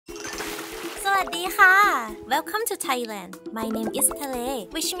วัสดีค่ะ Welcome to Thailand. My name is Thale,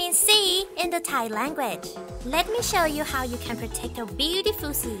 which means sea in the Thai language. Let me show you how you can protect a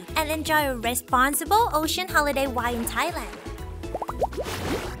beautiful sea and enjoy a responsible ocean holiday while in Thailand.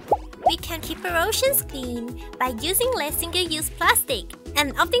 We can keep our oceans clean by using less single-use plastic and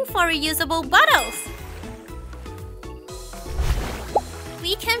opting for reusable bottles.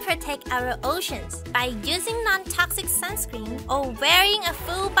 We can protect our oceans by using non-toxic sunscreen or wearing a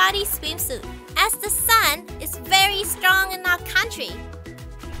full-body swimsuit, as the sun is very strong in our country.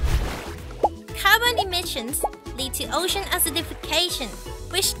 Carbon emissions lead to ocean acidification,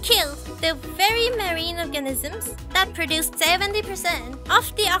 which kills the very marine organisms that produce 70% of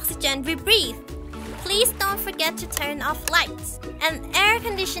the oxygen we breathe. Please don't forget to turn off lights and air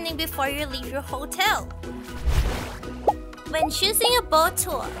conditioning before you leave your hotel. When choosing a boat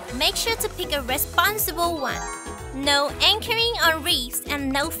tour, make sure to pick a responsible one. No anchoring on reefs and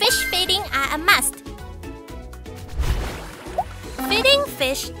no fish feeding are a must. Feeding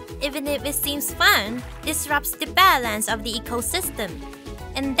fish, even if it seems fun, disrupts the balance of the ecosystem,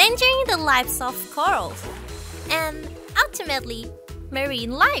 endangering the lives of corals and, ultimately,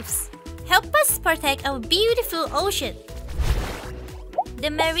 marine lives. Help us protect our beautiful ocean. The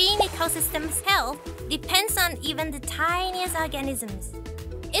marine ecosystem's health depends on even the tiniest organisms.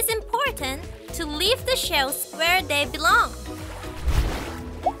 It's important to leave the shells where they belong.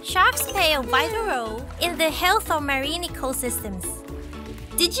 Sharks play a vital role in the health of marine ecosystems.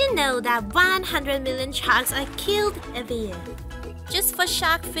 Did you know that 100 million sharks are killed every year just for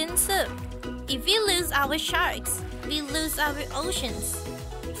shark fin soup? If we lose our sharks, we lose our oceans.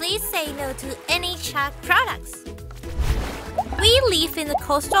 Please say no to any shark products. We live in a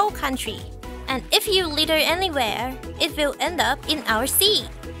coastal country, and if you litter anywhere, it will end up in our sea.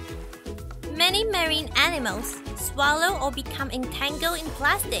 Many marine animals swallow or become entangled in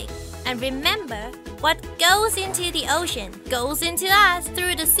plastic. And remember, what goes into the ocean goes into us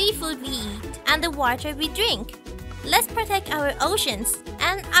through the seafood we eat and the water we drink. Let's protect our oceans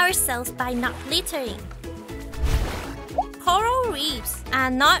and ourselves by not littering. Coral reefs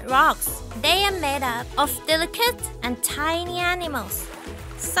are not rocks. They are made up of delicate and tiny animals.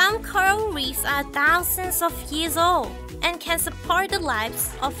 Some coral reefs are thousands of years old and can support the lives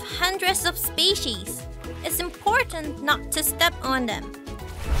of hundreds of species. It's important not to step on them.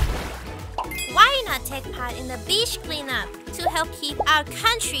 Why not take part in the beach cleanup to help keep our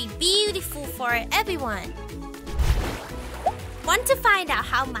country beautiful for everyone? Want to find out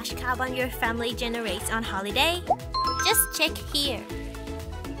how much carbon your family generates on holiday? Just check here.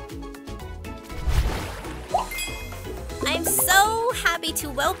 I'm so happy to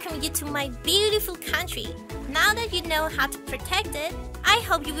welcome you to my beautiful country. Now that you know how to protect it, I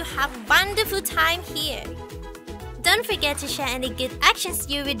hope you will have a wonderful time here. Don't forget to share any good actions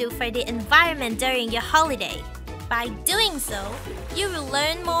you will do for the environment during your holiday. By doing so, you will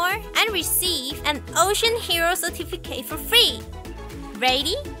learn more and receive an Ocean Hero certificate for free.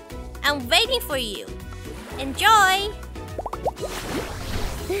 Ready? I'm waiting for you. Enjoy!